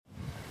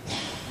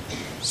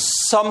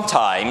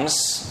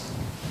Sometimes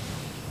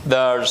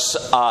there's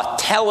a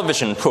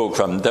television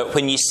program that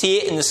when you see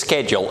it in the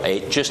schedule,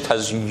 it just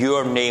has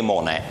your name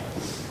on it.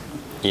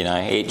 You know,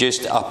 it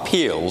just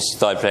appeals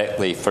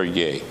directly for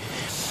you.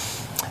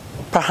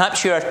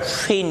 Perhaps you're a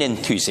train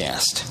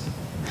enthusiast,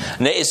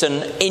 and it is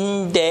an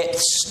in-depth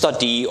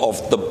study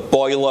of the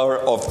boiler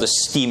of the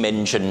steam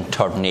engine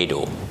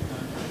Tornado.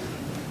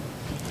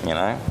 You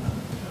know,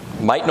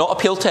 might not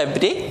appeal to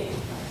everybody,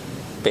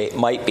 but it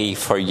might be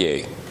for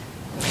you.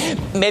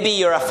 Maybe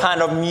you're a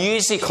fan of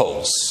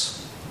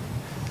musicals,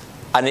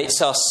 and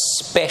it's a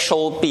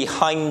special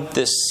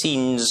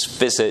behind-the-scenes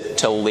visit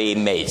to Les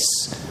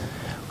Mis,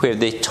 where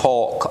they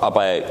talk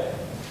about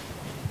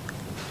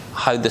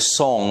how the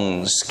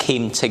songs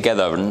came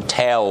together and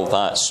tell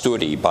that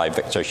story by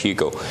Victor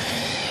Hugo.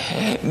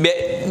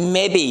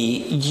 Maybe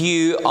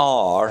you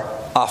are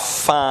a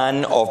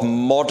fan of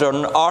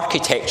modern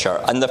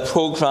architecture, and the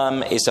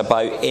programme is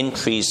about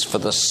entries for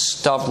the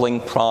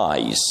Stirling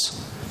Prize,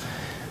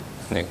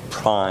 the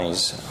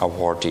prize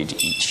awarded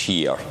each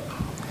year.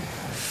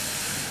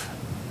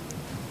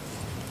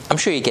 I'm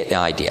sure you get the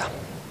idea.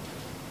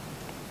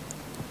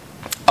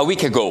 A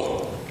week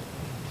ago,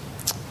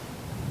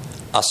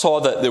 I saw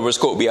that there was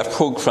going to be a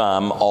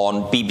programme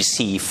on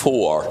BBC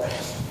 4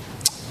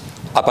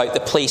 about the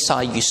place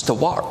I used to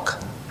work.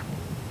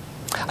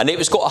 And it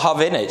was going to have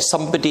in it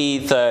somebody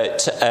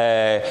that,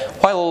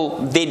 while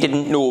they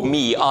didn't know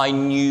me, I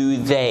knew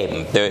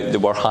them. They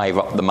were higher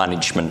up the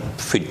management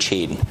food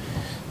chain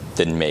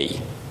than me.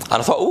 And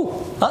I thought,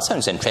 oh, that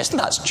sounds interesting.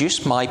 That's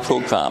just my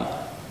programme.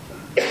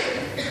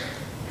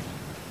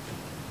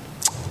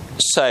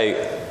 So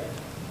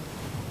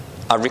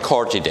I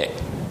recorded it.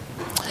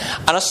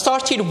 And I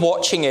started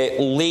watching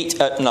it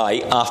late at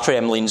night after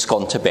Emmeline's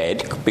gone to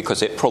bed,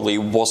 because it probably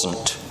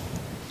wasn't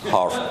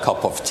her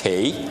cup of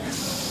tea.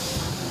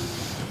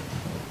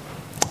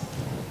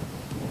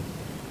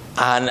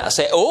 And I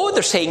said, oh,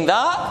 they're saying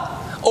that.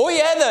 Oh,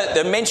 yeah,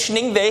 they're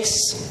mentioning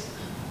this.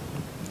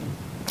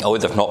 Oh,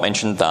 they've not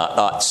mentioned that.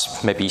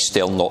 That's maybe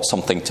still not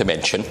something to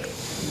mention.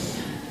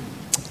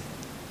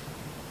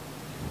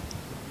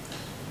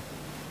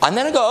 And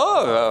then I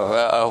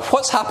go,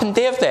 what's happened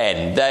there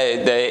then?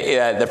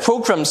 The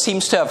programme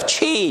seems to have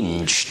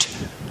changed.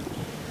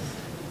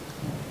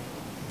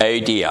 Oh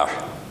dear.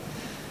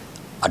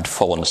 I'd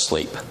fallen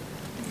asleep.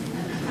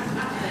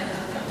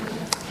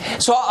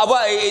 So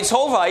it's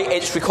all right,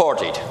 it's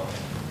recorded.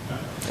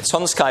 It's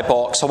on the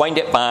Skybox. I wind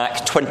it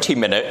back 20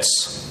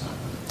 minutes.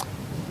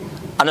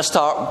 And I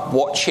start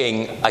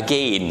watching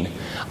again.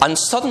 And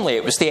suddenly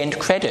it was the end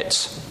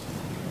credits.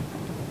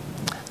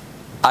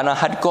 And I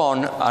had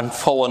gone and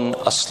fallen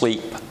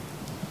asleep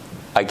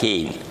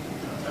again.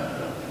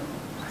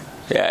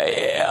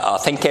 I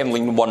think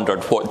Emmeline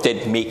wondered what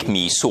did make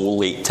me so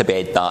late to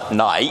bed that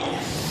night.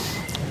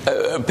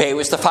 But it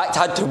was the fact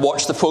I had to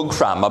watch the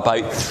programme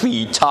about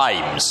 3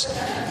 times.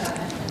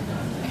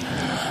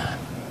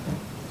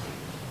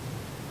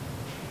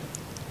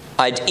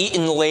 I'd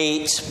eaten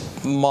late,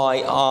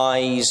 my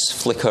eyes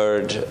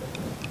flickered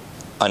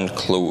and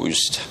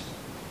closed.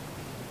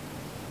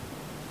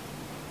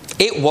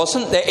 It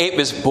wasn't that it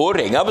was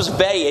boring. I was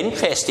very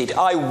interested.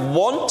 I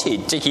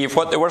wanted to hear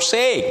what they were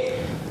saying.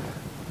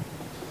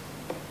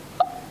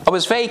 I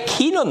was very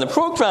keen on the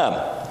programme.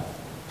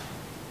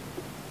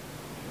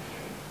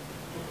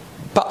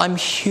 But I'm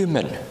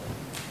human.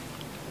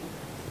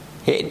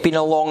 It had been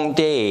a long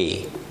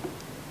day.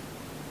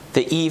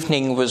 The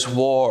evening was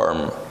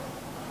warm.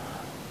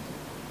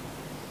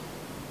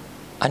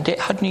 And it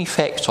had an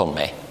effect on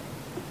me.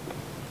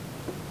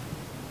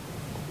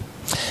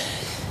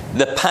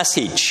 The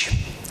passage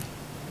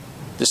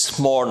this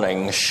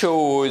morning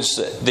shows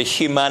the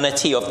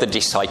humanity of the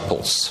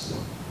disciples,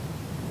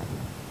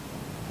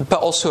 but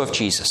also of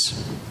Jesus.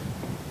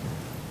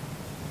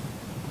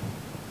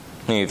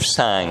 We've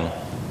sang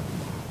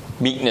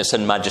meekness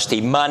and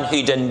majesty,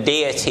 manhood and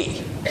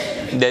deity.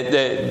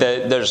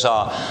 There's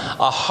a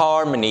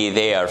harmony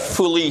there,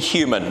 fully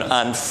human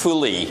and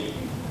fully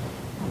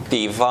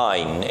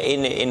divine.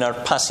 In our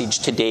passage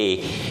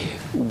today,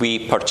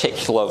 we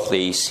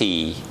particularly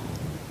see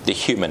the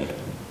human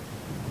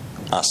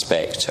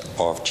aspect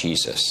of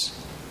Jesus.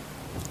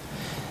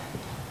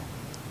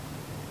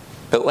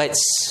 But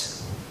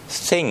let's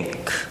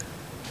think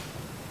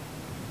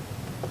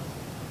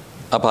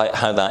about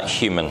how that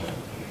human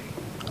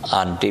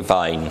and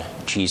divine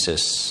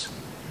Jesus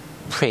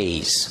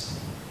prays.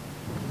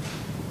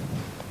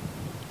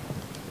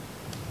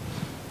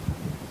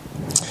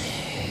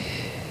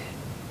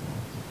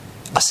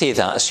 I say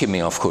that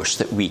assuming, of course,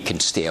 that we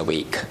can stay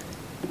awake.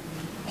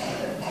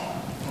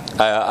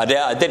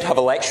 I did have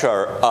a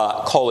lecturer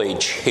at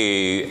college who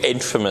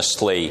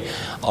infamously,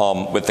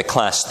 with the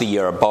class the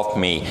year above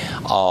me,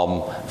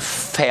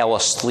 fell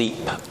asleep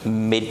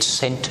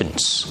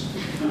mid-sentence.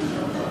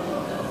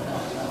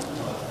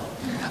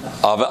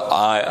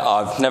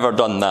 I've never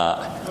done that,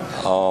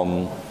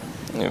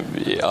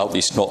 at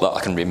least not that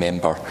I can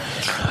remember.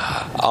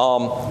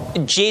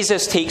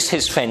 Jesus takes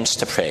his friends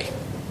to pray,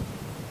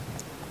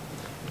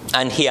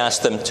 and he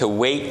asks them to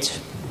wait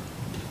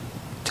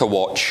to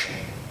watch.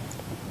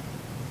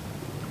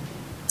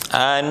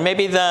 And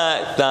maybe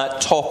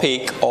that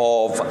topic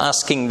of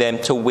asking them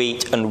to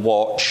wait and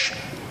watch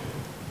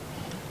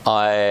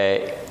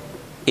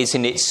is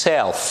in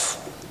itself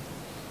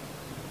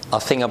a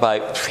thing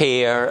about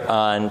prayer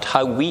and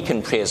how we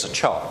can pray as a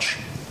church.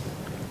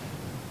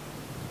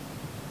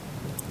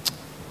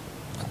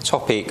 A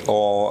topic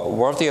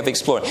worthy of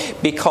exploring,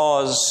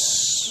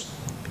 because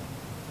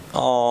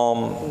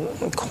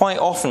quite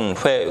often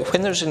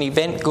when there's an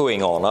event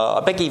going on,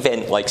 a big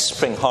event like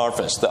Spring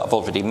Harvest that I've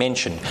already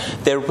mentioned,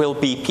 there will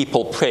be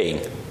people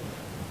praying.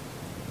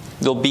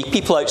 There'll be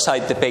people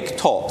outside the Big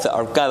Top that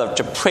are gathered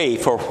to pray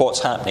for what's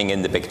happening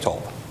in the Big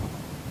Top.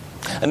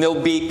 And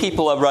there'll be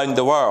people around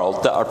the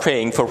world that are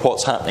praying for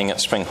what's happening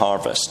at Spring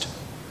Harvest.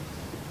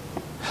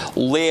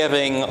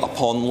 Layering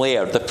upon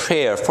layer, the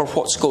prayer for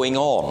what's going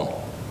on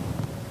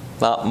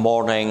that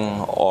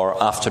morning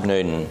or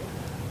afternoon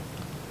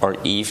or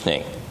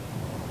evening.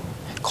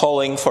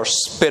 Calling for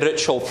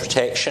spiritual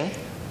protection.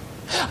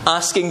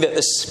 Asking that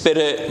the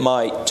Spirit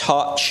might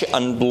touch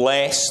and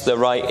bless the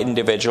right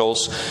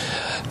individuals.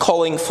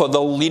 Calling for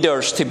the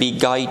leaders to be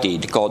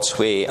guided God's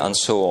way, and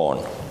so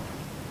on.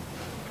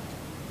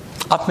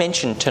 I've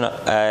mentioned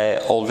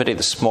already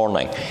this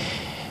morning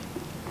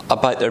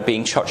about there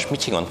being church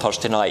meeting on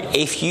Thursday night.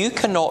 If you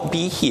cannot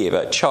be here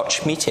at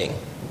church meeting,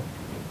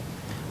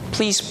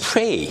 please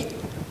pray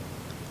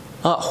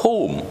at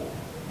home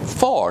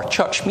for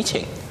church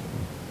meeting.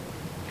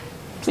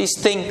 Please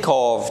think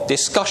of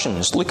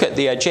discussions, look at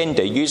the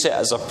agenda, use it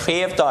as a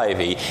prayer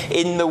diary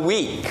in the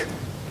week,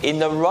 in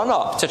the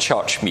run-up to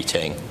church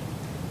meeting,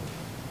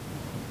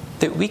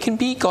 that we can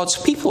be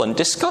God's people and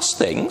discuss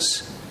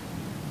things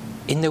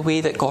in the way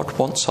that God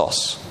wants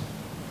us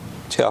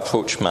to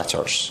approach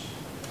matters.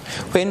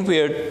 When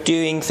we're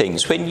doing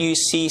things, when you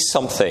see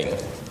something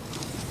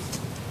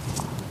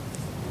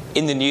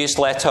in the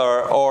newsletter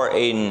or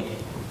in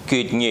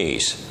Good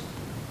News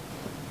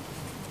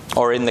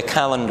or in the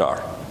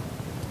calendar,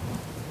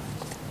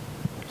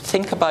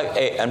 think about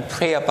it and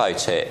pray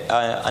about it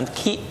and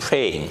keep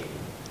praying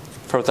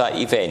for that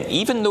event,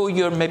 even though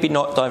you're maybe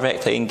not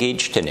directly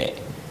engaged in it.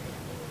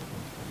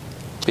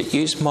 But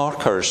use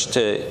markers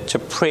to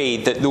pray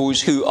that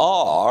those who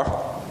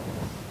are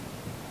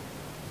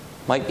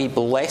might be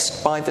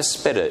blessed by the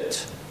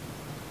Spirit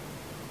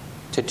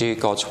to do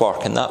God's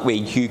work. And that way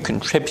you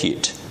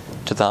contribute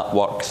to that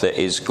work that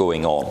is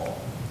going on.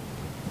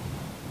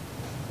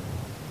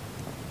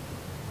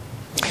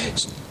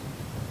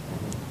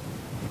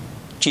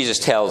 Jesus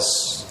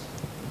tells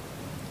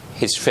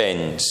his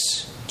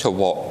friends to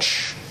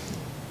watch,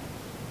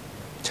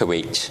 to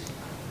wait.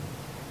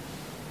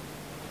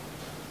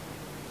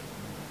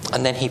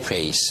 And then he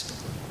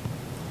prays.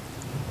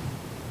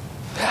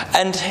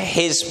 And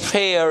his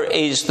prayer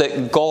is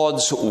that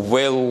God's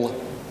will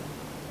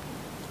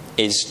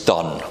is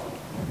done.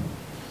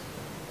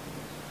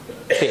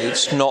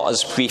 It's not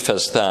as brief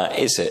as that,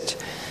 is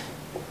it?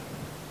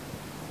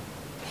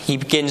 He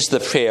begins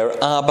the prayer,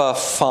 Abba,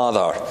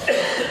 Father,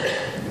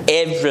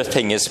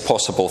 everything is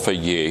possible for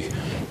you.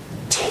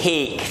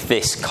 Take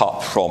this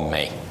cup from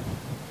me.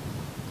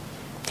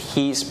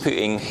 He's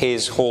putting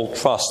his whole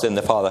trust in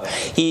the Father.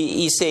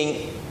 He's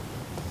saying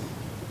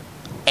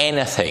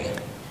anything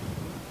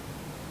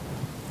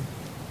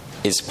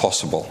is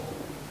possible.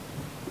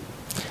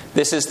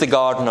 This is the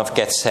Garden of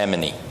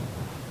Gethsemane.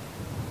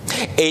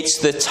 It's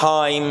the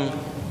time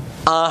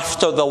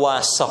after the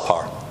Last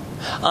Supper,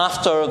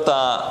 after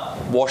the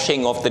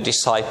washing of the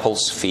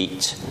disciples'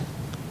 feet,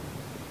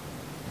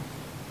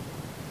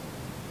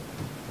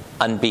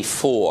 and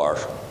before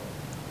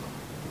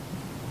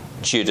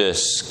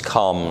Judas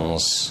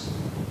comes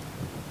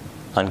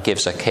and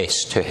gives a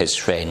kiss to his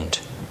friend,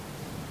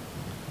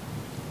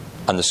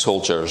 and the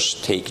soldiers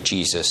take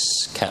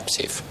Jesus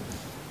captive.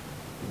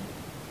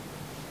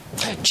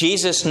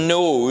 Jesus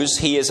knows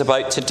he is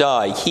about to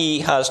die.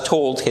 He has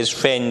told his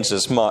friends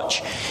as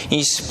much.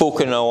 He's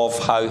spoken of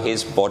how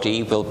his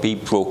body will be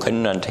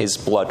broken and his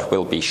blood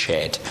will be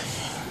shed.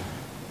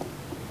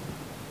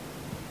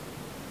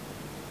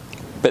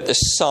 But the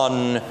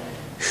Son,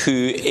 who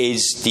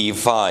is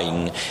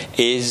divine,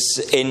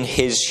 is in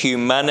his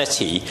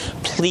humanity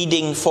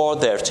pleading for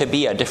there to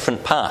be a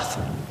different path.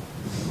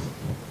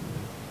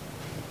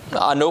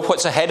 I know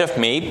what's ahead of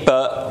me,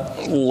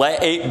 but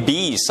let it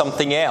be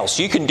something else.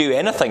 You can do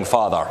anything,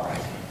 Father.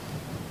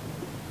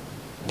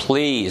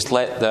 Please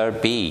let there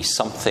be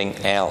something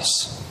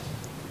else.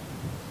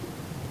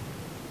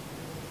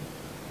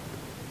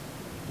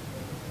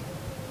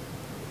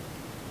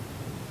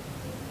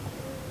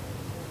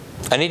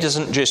 And he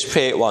doesn't just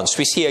pray it once.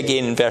 We see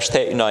again in verse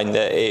 39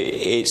 that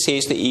it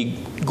says that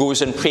he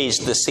goes and prays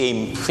the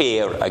same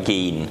prayer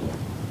again.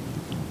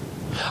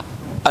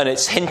 And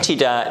it's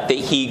hinted at that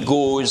he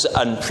goes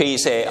and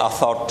prays it a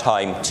third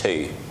time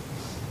too.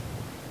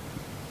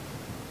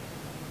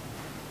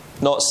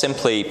 Not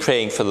simply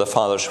praying for the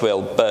Father's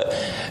will, but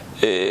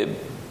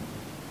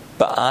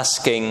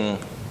asking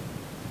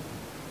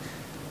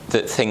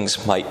that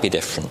things might be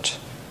different.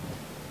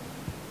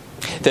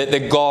 that the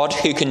God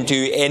who can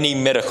do any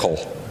miracle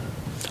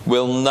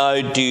will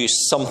now do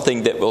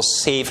something that will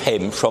save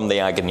him from the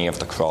agony of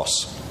the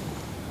cross.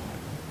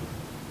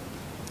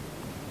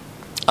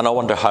 And I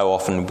wonder how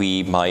often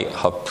we might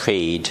have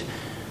prayed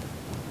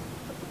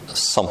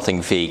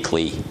something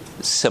vaguely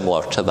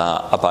similar to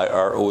that about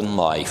our own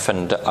life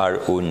and our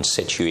own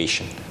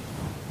situation.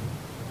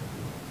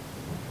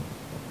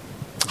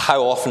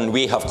 How often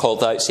we have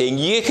called out saying,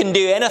 "You can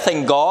do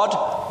anything, God.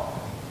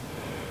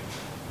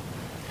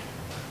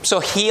 So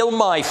heal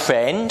my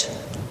friend.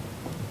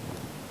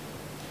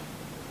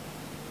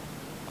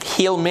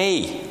 Heal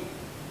me.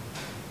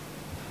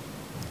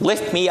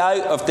 Lift me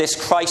out of this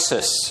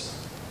crisis."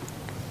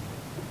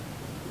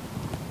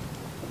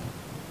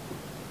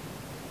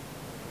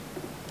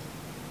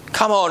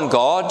 Come on,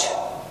 God.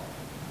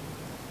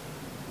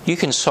 You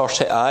can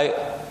sort it out.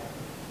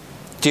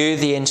 Do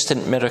the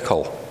instant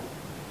miracle.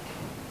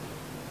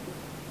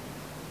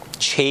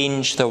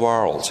 Change the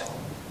world.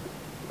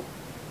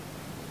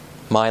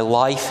 My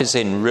life is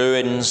in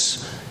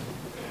ruins.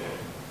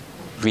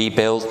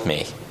 Rebuild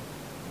me.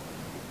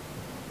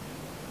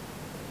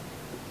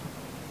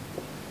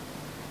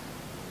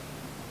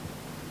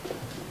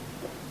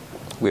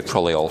 We've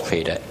probably all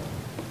prayed it.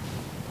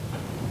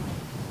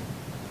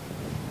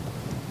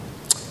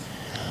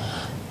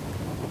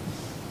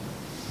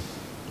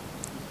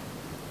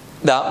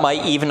 That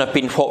might even have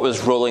been what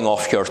was rolling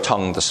off your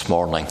tongue this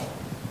morning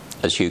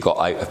as you got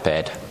out of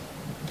bed.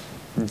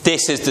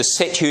 This is the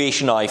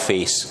situation I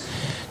face.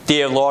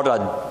 Dear Lord,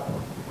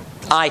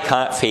 I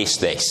can't face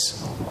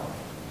this.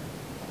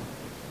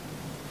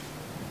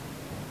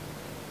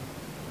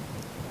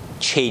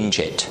 Change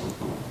it.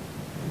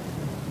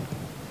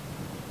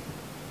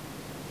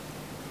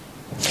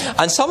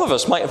 And some of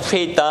us might have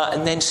prayed that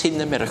and then seen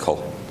the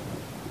miracle.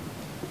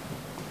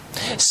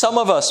 Some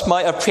of us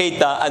might have prayed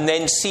that and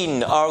then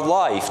seen our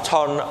life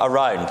turn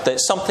around, that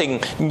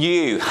something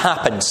new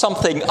happened,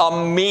 something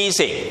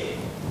amazing,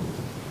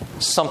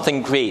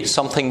 something great,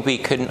 something we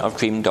couldn't have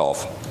dreamed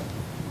of.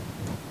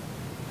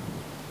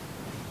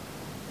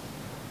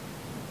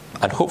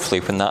 And hopefully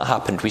when that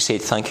happened, we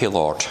said, "Thank you,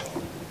 Lord."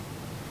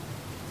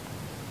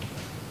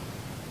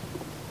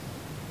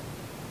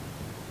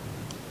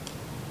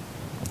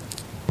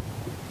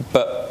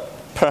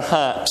 But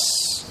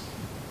perhaps,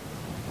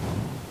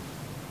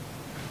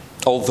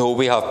 although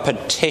we have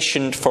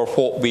petitioned for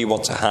what we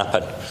want to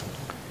happen,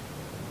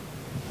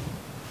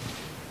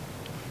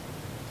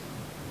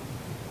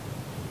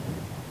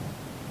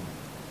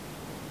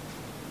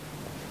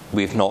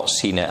 we've not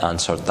seen it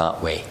answered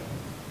that way.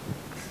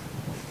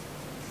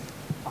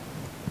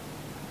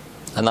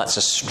 And that's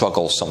a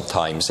struggle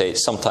sometimes. It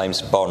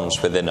sometimes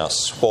burns within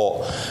us.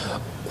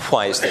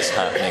 Why is this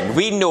happening?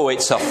 We know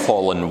it's a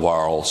fallen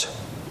world.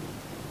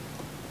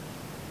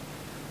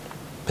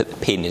 But the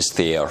pain is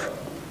there,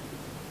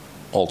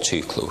 all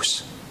too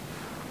close.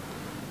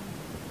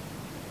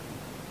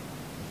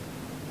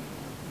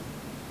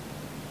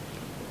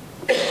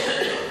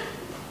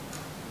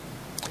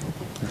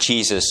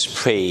 Jesus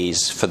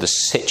prays for the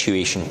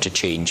situation to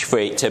change, for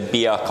it to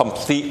be a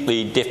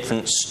completely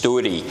different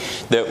story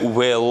that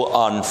will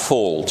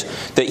unfold,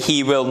 that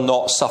he will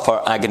not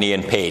suffer agony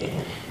and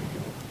pain.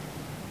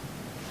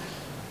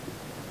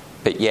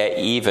 But yet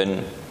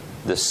even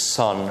the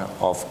Son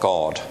of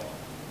God,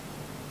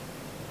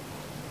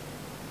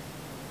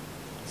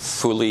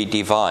 fully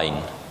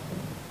divine,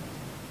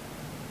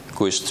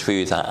 goes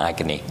through that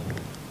agony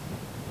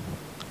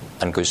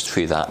and goes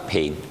through that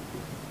pain.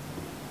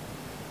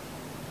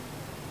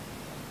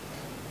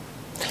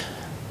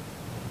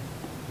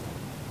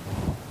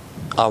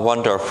 I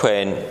wonder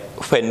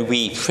when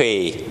we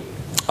pray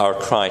our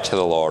cry to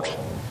the Lord,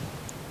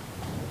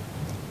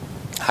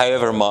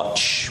 however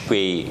much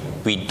we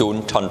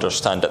don't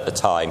understand at the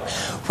time,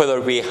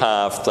 whether we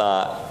have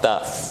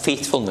that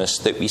faithfulness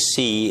that we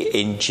see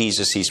in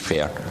Jesus'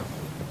 prayer,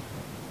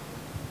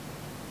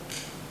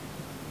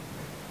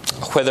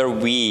 whether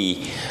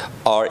we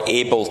are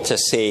able to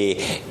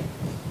say,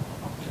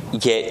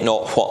 "Yet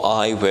not what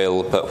I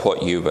will, but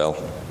what you will,"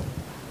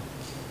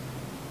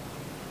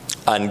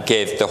 and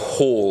give the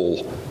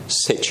whole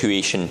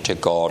situation to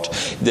God,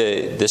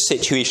 the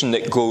situation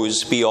that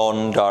goes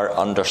beyond our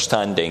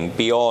understanding,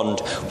 beyond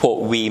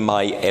what we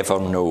might ever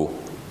know.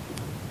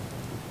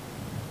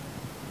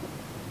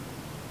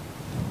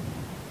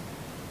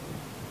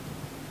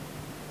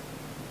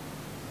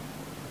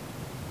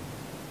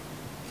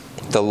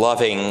 The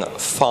loving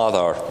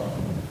Father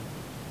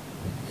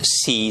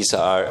sees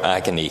our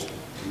agony.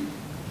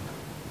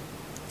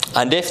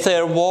 And if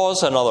there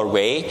was another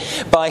way,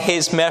 by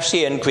his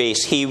mercy and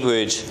grace, he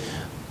would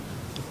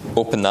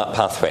open that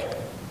pathway.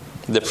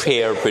 The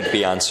prayer would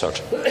be answered.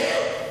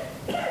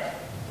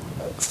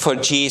 For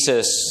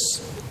Jesus,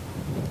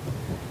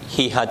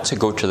 he had to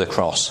go to the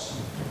cross.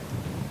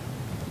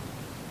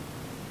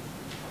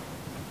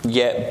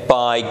 Yet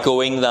by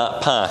going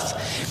that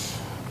path,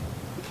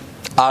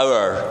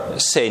 our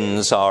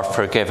sins are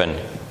forgiven.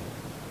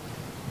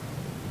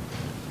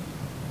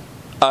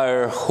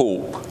 Our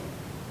hope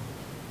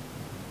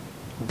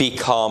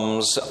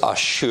becomes a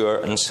sure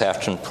and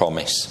certain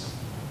promise.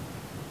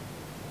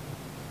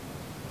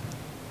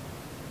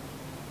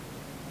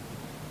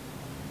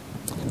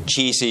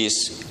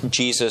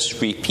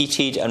 Jesus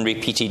repeated and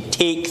repeated,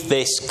 "Take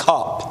this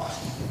cup."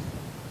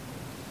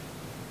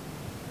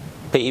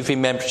 But he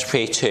remembered to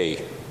pray too,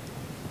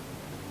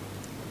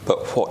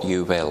 "But what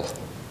you will."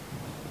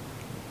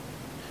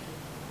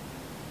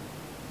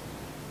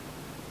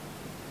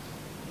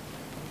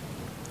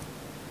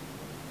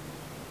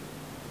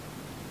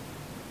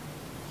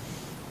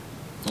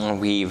 Are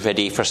we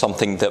ready for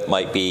something that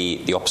might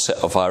be the opposite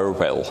of our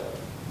will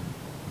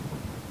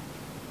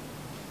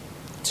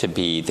to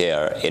be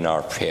there in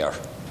our prayer?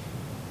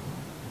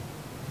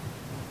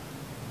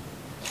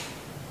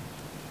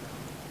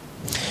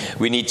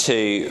 We need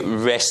to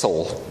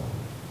wrestle.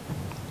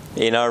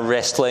 In our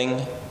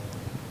wrestling,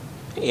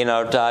 in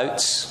our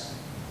doubts,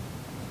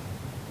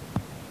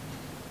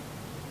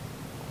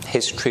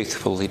 His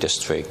truth will lead us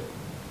through.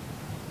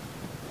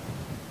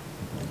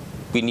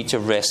 We need to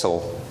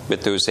wrestle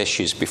with those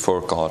issues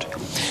before God.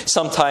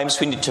 Sometimes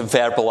we need to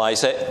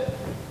verbalize it.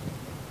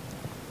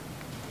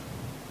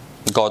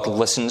 God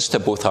listens to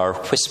both our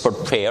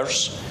whispered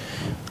prayers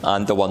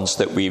and the ones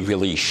that we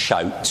really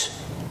shout.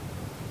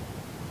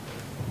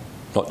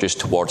 Not just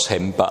towards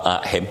Him, but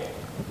at Him.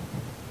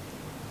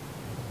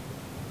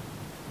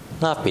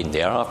 And I've been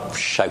there. I've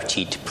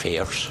shouted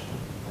prayers.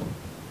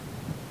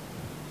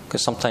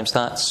 Because sometimes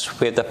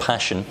that's where the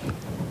passion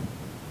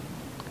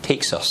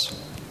takes us.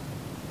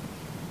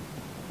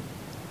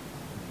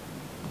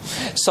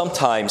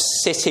 Sometimes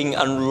sitting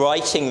and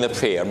writing the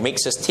prayer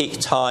makes us take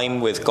time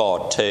with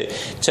God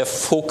to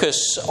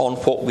focus on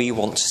what we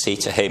want to say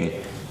to Him.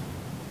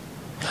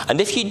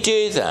 And if you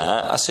do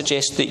that, I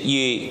suggest that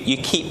you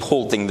keep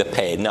holding the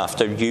pen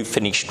after you've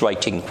finished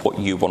writing what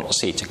you want to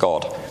say to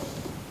God.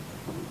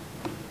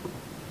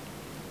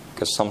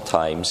 Because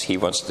sometimes He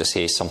wants to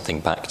say something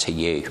back to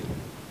you.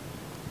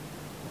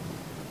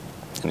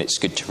 And it's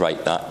good to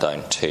write that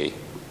down too.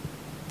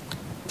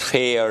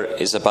 Prayer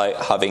is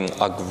about having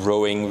a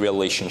growing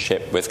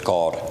relationship with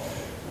God.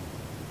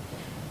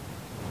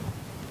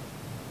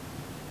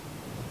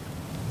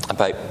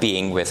 About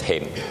being with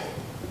Him.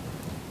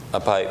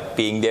 About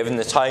being there in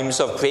the times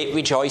of great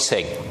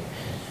rejoicing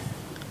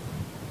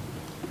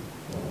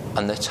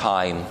and the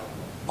time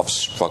of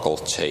struggle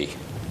too.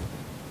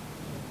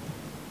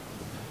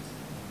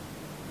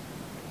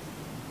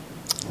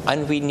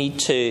 And we need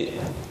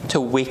to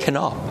waken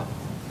up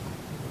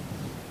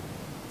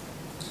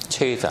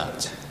to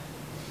that.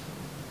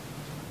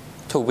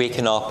 To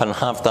waken up and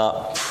have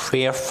that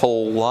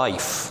prayerful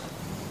life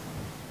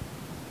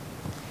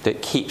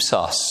that keeps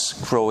us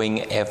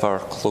growing ever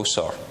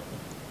closer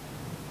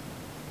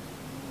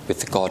with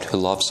the God who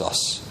loves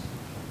us.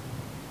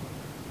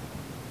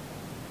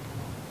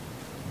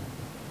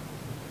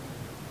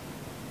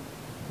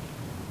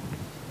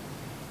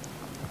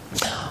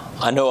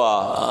 I know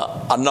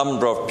a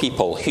number of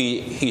people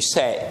who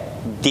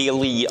set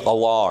daily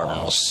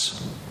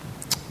alarms,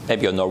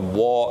 maybe on their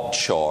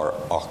watch or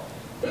a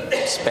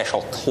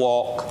special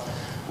clock,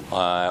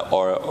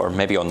 or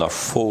maybe on their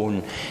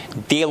phone,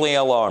 daily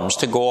alarms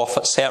to go off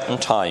at certain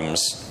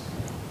times.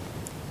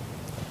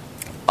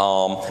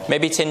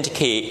 Maybe to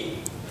indicate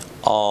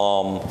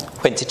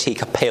when to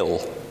take a pill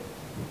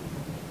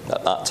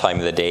at that time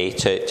of the day,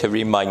 to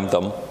remind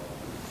them.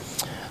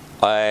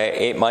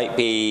 It might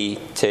be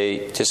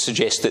to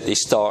suggest that they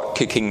start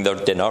cooking their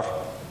dinner.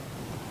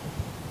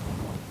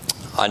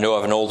 I know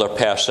of an older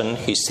person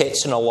who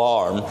sets an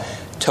alarm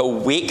to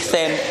wake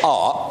them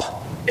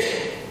up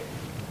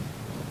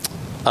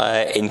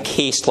in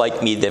case,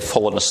 like me, they've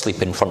fallen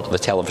asleep in front of the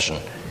television.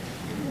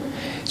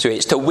 So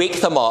it's to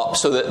wake them up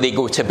so that they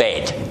go to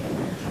bed.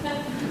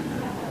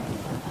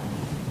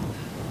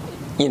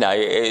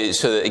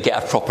 So that they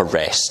get a proper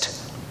rest.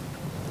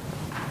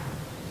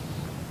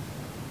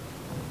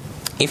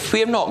 If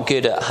we're not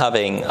good at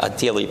having a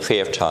daily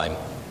prayer time,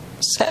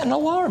 set an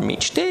alarm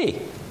each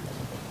day.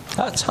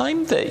 At a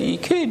time that you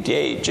could,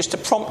 just to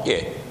prompt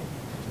you.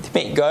 To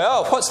make you go,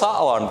 oh, what's that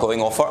alarm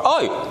going off for?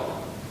 Oh!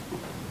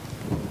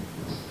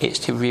 It's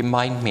to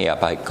remind me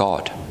about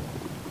God.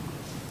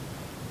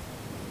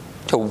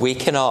 To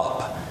waken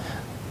up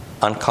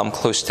and come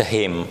close to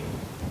Him.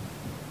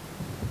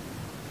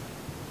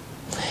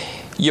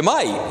 You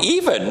might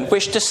even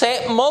wish to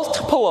set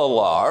multiple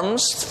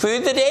alarms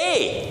through the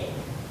day,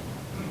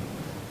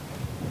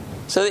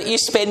 so that you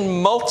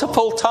spend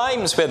multiple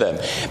times with Him.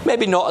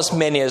 Maybe not as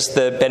many as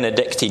the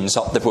Benedictines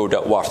up the road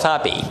at Worth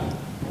Abbey.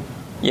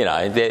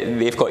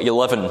 They've got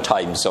 11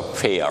 times of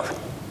prayer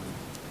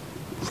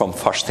from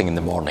first thing in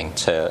the morning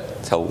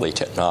till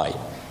late at night.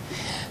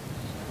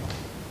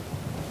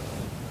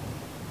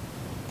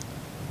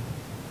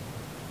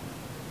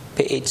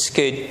 But it's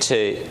good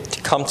to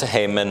come to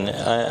Him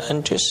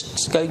and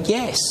just go,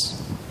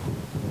 yes,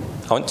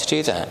 I want to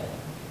do that.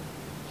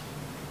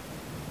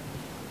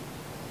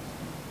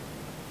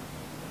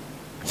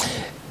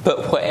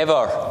 But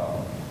whatever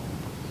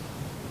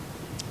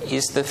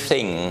is the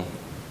thing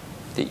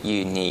that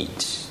you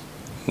need,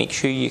 make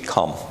sure you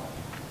come.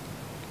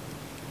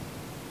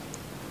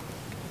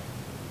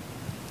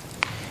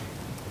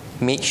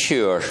 make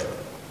sure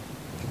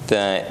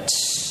that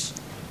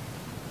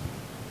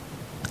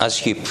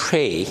as you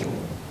pray,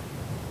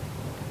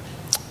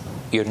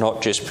 you're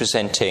not just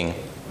presenting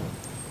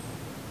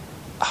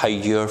how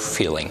you're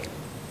feeling,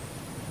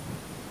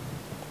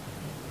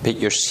 but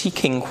you're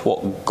seeking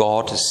what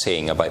God is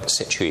saying about the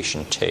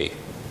situation too.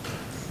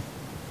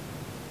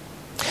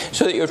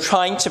 So that you're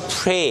trying to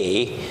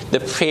pray the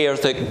prayer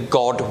that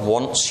God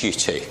wants you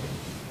to.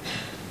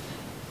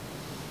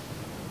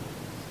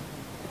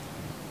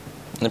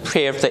 The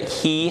prayer that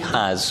He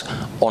has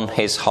on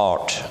His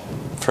heart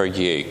for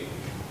you.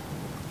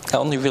 It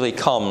only really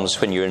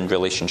comes when you're in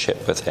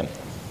relationship with Him.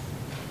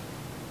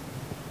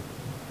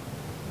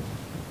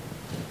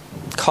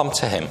 Come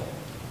to Him.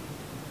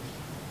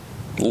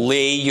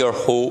 Lay your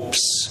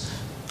hopes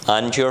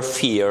and your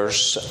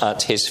fears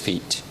at His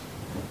feet.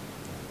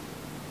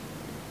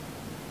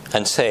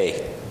 And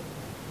say,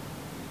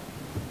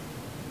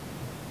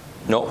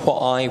 not what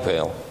I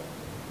will,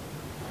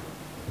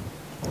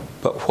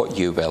 but what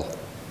you will.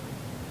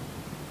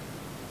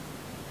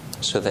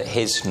 So that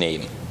His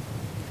name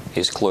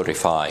is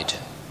glorified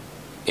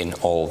in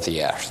all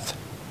the earth.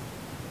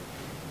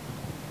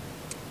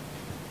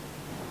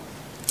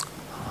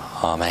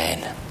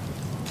 Amen.